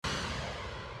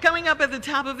Coming up at the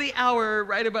top of the hour,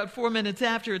 right about 4 minutes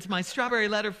after, it's my strawberry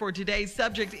letter for today's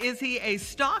subject. Is he a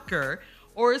stalker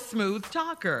or a smooth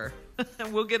talker?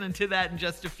 We'll get into that in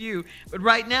just a few. But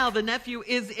right now, the nephew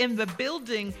is in the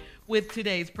building with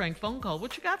today's prank phone call.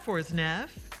 What you got for us,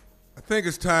 Neff? I think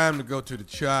it's time to go to the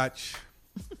church.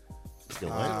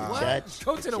 Church.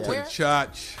 Go to the where?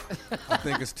 Church. I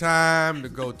think it's time to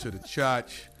go to the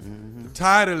church. The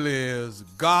title is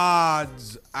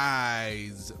God's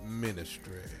Eyes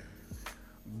Ministry.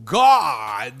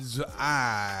 God's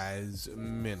Eyes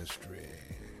Ministry.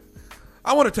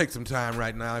 I want to take some time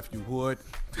right now, if you would.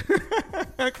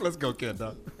 Let's go, kid,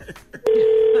 dog.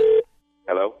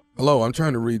 Hello? Hello, I'm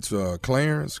trying to reach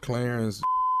Clarence. Clarence.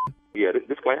 Yeah,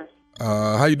 this Clarence?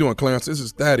 How you doing, Clarence? This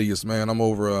is Thaddeus, man. I'm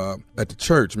over at the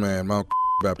church, man, Mount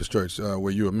Baptist Church,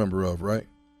 where you're a member of, right?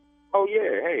 Oh,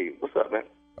 yeah. Hey, what's up, man?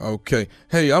 Okay.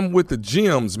 Hey, I'm with the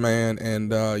Gems, man,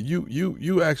 and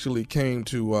you actually came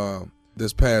to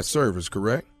this past service,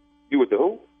 correct? You with the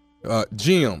who?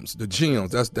 Gems, the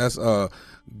Gems. That's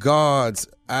God's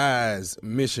Eyes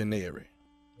Missionary,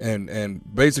 and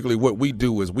basically what we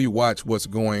do is we watch what's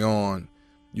going on,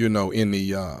 in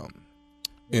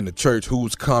the church,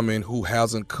 who's coming, who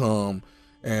hasn't come,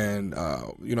 and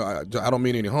I don't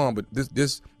mean any harm, but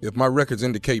this if my records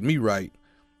indicate me right,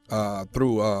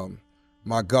 through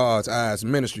my God's Eyes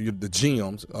Ministry, the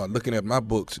Gems, looking at my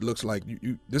books, it looks like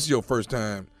you this is your first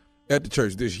time at the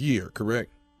church this year,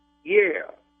 correct? Yeah.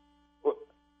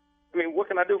 What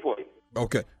can I do for you?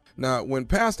 Okay. Now, when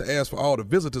Pastor asked for all the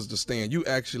visitors to stand, you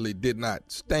actually did not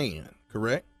stand,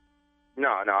 correct? No,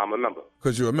 I'm a member.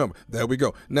 Because you're a member. There we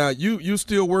go. Now, you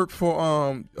still work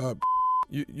for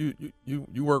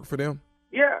you work for them?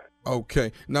 Yeah.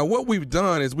 Okay. Now, what we've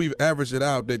done is we've averaged it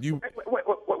out that you.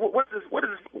 What is this?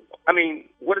 I mean,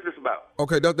 what is this about?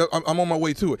 Okay, I'm on my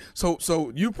way to it.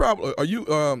 So you probably are you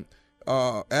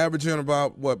averaging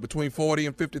about what, between $40,000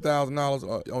 and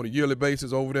 $50,000 on a yearly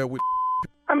basis over there with?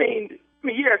 I mean,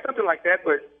 yeah, something like that.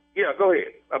 But yeah, go ahead.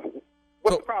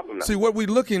 What's the problem now? See, what we're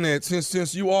looking at,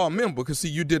 since you are a member, because see,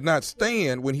 you did not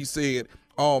stand when he said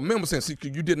all members stand. See,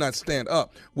 you did not stand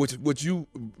up, which you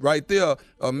right there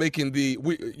are making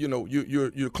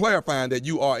you're clarifying that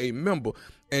you are a member,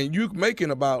 and you're making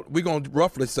we're gonna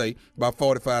roughly say about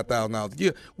 $45,000 a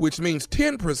year, which means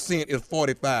 10% is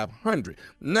 $4,500.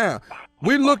 Now,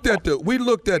 we looked at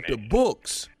the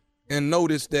books and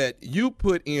noticed that you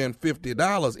put in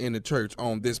 $50 in the church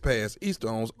on this past Easter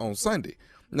on Sunday.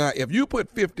 Now, if you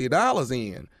put $50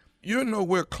 in, you're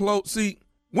nowhere close. See,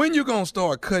 when you going to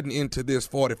start cutting into this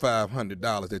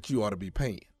 $4,500 that you ought to be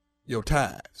paying, your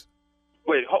tithes?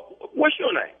 Wait, what's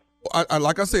your name?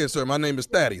 Like I said, sir, my name is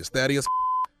Thaddeus. Thaddeus.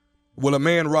 Will a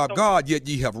man rob God, yet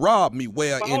ye have robbed me,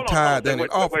 where in tithe and in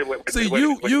offering? See,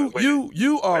 you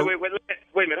are. Wait a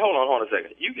minute, hold on a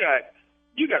second. You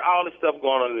got all this stuff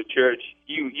going on in the church.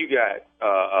 You got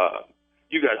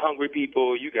hungry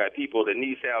people. You got people that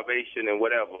need salvation and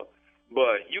whatever.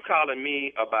 But you calling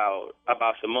me about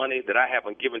some money that I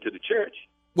haven't given to the church?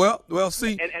 Well,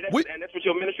 see, and that's what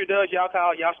your ministry does. Y'all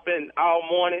spend all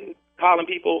morning calling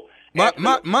people.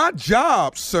 My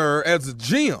job, sir, as a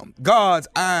Gem, God's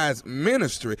Eyes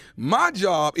Ministry, my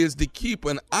job is to keep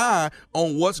an eye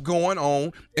on what's going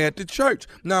on at the church.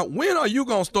 Now, when are you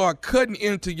going to start cutting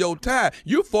into your tithe?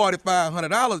 You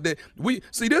 $4,500 that we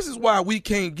see. This is why we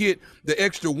can't get the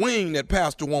extra wing that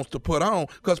Pastor wants to put on,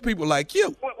 because people like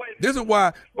you. This is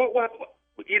why.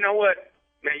 You know what,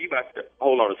 man? You about to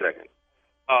hold on a second.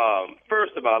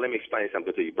 First of all, let me explain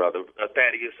something to you, brother.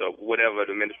 Thaddeus, or whatever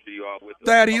the ministry you are with.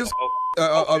 Thaddeus.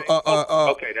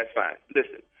 Okay, that's fine.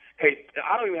 Listen, hey,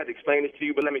 I don't even have to explain this to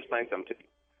you, but let me explain something to you.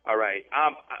 All right,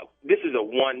 this is a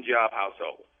one-job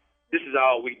household. This is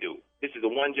all we do. This is a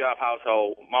one-job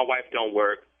household. My wife don't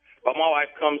work, but my wife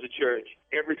comes to church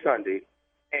every Sunday,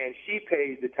 and she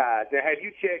pays the tithes. Now, have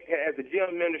you checked, as a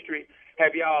Gem ministry,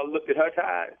 have y'all looked at her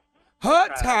tithes? Her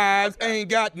tithes ain't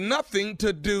got nothing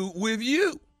to do with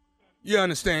you. You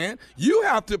understand? You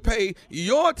have to pay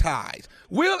your tithes.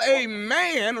 Will a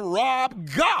man rob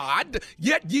God,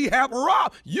 yet ye have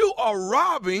robbed? You are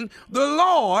robbing the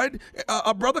Lord,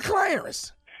 Brother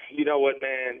Clarence. You know what,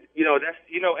 man? That's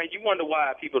and you wonder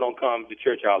why people don't come to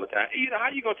church all the time. How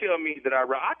you gonna tell me that I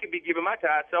rob? I could be giving my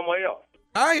tithes somewhere else.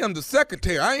 I am the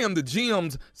secretary. I am the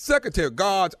Gem's secretary,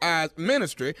 God's Eyes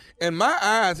Ministry, and my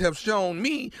eyes have shown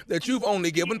me that you've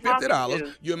only given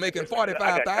 $50. You're making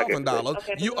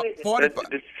 $45,000. You are 45.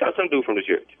 Some dude from the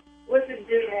church. What's his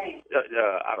dude name?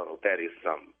 I don't know. That is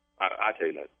something. I tell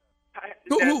you nothing. Have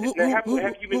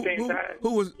you been paying tithes?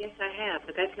 Yes, I have,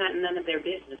 but that's none of their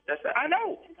business. I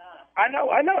know.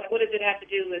 What does it have to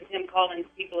do with him calling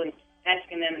people and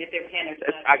asking them if they're paying or not.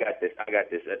 I got this.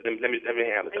 Let me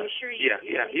handle it. Are you sure Yeah.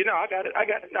 You know, I got it.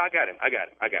 No, I got him.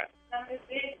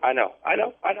 I know.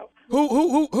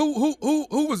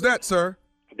 Who was that, sir?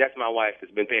 That's my wife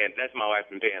that's been paying. That's my wife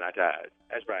been paying our tithes.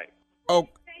 That's right. Oh,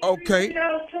 okay. 2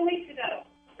 weeks ago.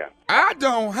 Yeah. I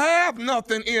don't have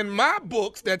nothing in my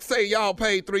books that say y'all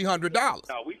paid $300. No,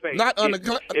 we paid. Not under.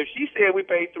 If she said we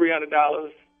paid $300,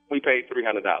 we paid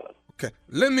 $300. Okay.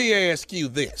 Let me ask you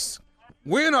this.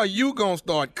 When are you going to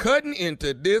start cutting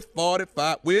into this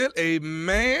 45? Will a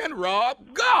man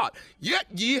rob God? Yet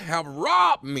ye have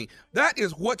robbed me. That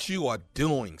is what you are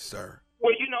doing, sir.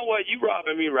 Well, you know what? You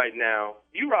robbing me right now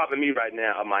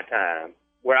of my time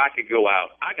where I could go out.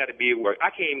 I got to be at work. I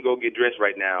can't even go get dressed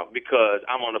right now because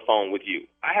I'm on the phone with you.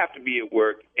 I have to be at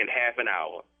work in half an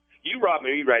hour. You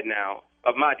robbing me right now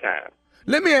of my time.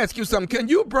 Let me ask you something. Can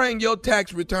you bring your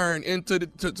tax return into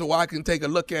so I can take a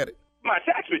look at it? My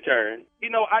tax return? You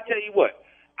know, I tell you what.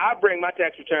 I bring my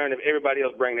tax return if everybody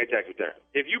else bring their tax return.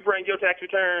 If you bring your tax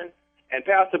return and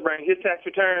Pastor bring his tax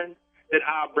return, then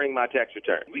I'll bring my tax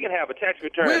return. We can have a tax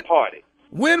return party.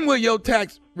 When will your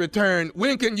tax return?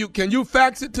 When can you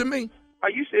fax it to me?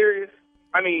 Are you serious?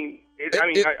 Are you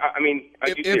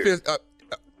serious?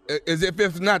 If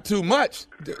it's not too much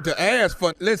to ask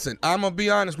for. Listen, I'm gonna be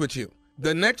honest with you.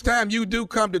 The next time you do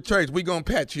come to church, we're gonna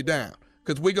pat you down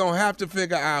because we're gonna have to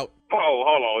figure out. Oh,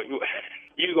 hold on.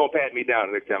 You gonna pat me down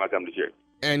the next time I come to church?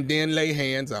 And then lay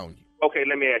hands on you. Okay,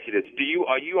 let me ask you this: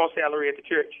 are you on salary at the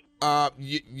church?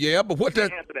 Yeah, but what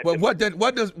does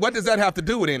that have to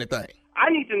do with anything? I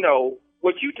need to know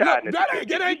what you tied. Look,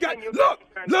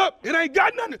 it ain't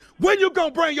got nothing. When you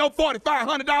gonna bring your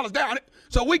 $4,500 down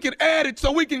so we can add it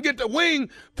so we can get the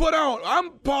wing put on?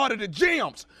 I'm part of the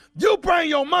gyms. You bring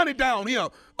your money down here,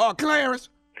 Clarence.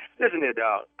 Listen here,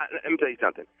 dog. Let me tell you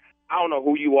something. I don't know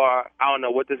who you are. I don't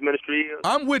know what this ministry is.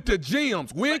 I'm with the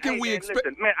gyms. When can we expect?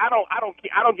 Listen, man, I don't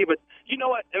give a. You know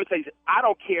what? Let me tell you, I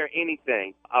don't care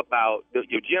anything about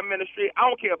your gym ministry. I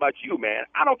don't care about you, man.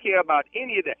 I don't care about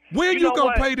any of that. When you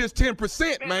gonna pay this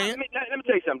 10%, man? Let me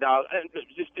tell you something, dog.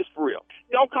 Just for real.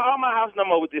 Don't call my house no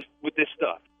more with this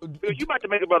stuff. Because you about to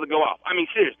make a brother go off. I mean,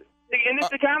 seriously. In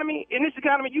this economy,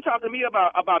 you talking to me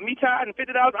about me tithing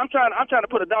 $50. I'm trying to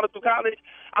put a daughter through college.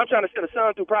 I'm trying to send a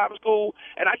son through private school,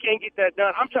 and I can't get that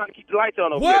done. I'm trying to keep the lights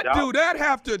on over here, dog. What do that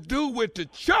have to do with the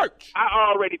church? I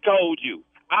already told you.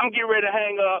 I'm getting ready to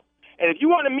hang up, and if you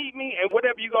want to meet me and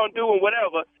whatever you're gonna do and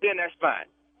whatever, then that's fine.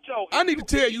 So I need to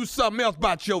tell you something else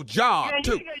about your job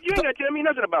too. You ain't gonna tell me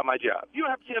nothing about my job. You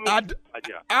don't have to tell me about my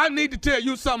job. I need to tell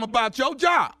you something about your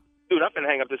job. Dude, I'm finna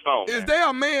hang up this phone. Is there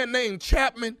a man named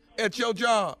Chapman at your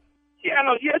job? Yeah, I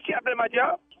know. Yeah, Chapman at my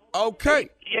job. Okay.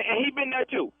 Yeah, and he been there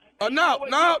too. No,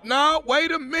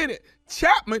 wait a minute.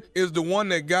 Chapman is the one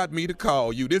that got me to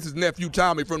call you. This is Nephew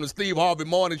Tommy from the Steve Harvey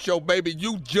Morning Show, baby.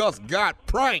 You just got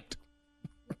pranked.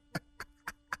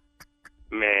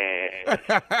 Man.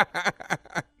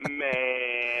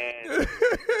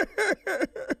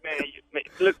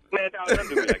 Look, man, don't do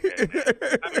me like that, man.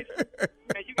 I mean,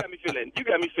 man, you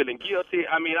got me feeling guilty.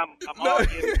 I mean, I'm all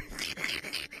in.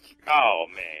 Oh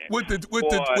man. With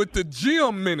the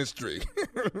gym ministry.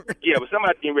 Yeah, but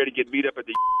somebody's getting ready to get beat up at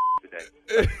the today.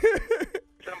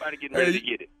 Somebody getting ready to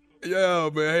get it. Yeah,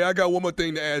 man. Hey, I got one more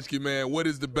thing to ask you, man. What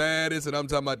is the baddest, and I'm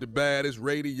talking about the baddest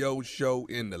radio show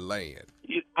in the land?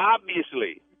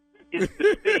 Obviously, it's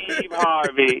the Steve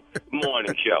Harvey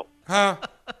Morning Show. Huh?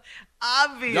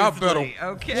 Obviously. Y'all better.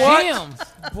 Okay. Gyms.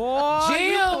 Boy,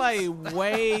 you play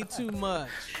way too much.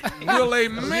 Will a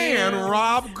man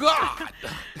rob God?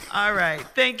 All right.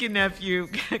 Thank you, nephew.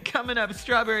 Coming up,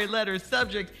 Strawberry Letter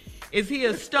subject, is he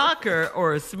a stalker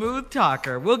or a smooth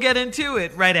talker? We'll get into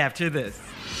it right after this.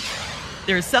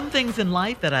 There are some things in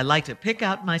life that I like to pick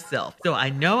out myself, so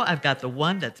I know I've got the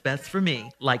one that's best for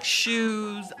me. Like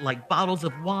shoes, like bottles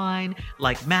of wine,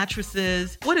 like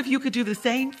mattresses. What if you could do the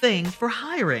same thing for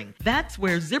hiring? That's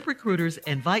where ZipRecruiter's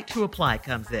Invite to Apply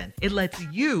comes in. It lets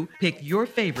you pick your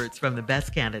favorites from the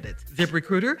best candidates.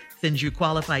 ZipRecruiter sends you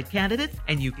qualified candidates,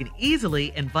 and you can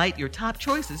easily invite your top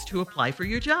choices to apply for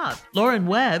your job. Lauren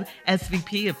Webb,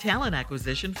 SVP of Talent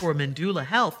Acquisition for Mandula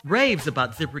Health, raves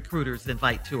about ZipRecruiter's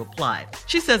Invite to Apply.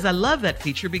 She says, I love that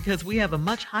feature because we have a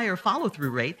much higher follow-through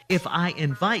rate if I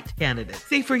invite candidates.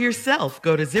 See for yourself.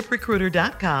 Go to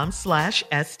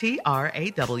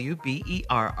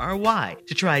ZipRecruiter.com/STRAWBERRY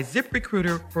to try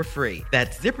ZipRecruiter for free.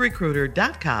 That's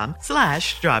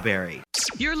ZipRecruiter.com/strawberry.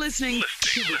 You're listening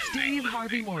to the Steve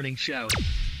Harvey Morning Show.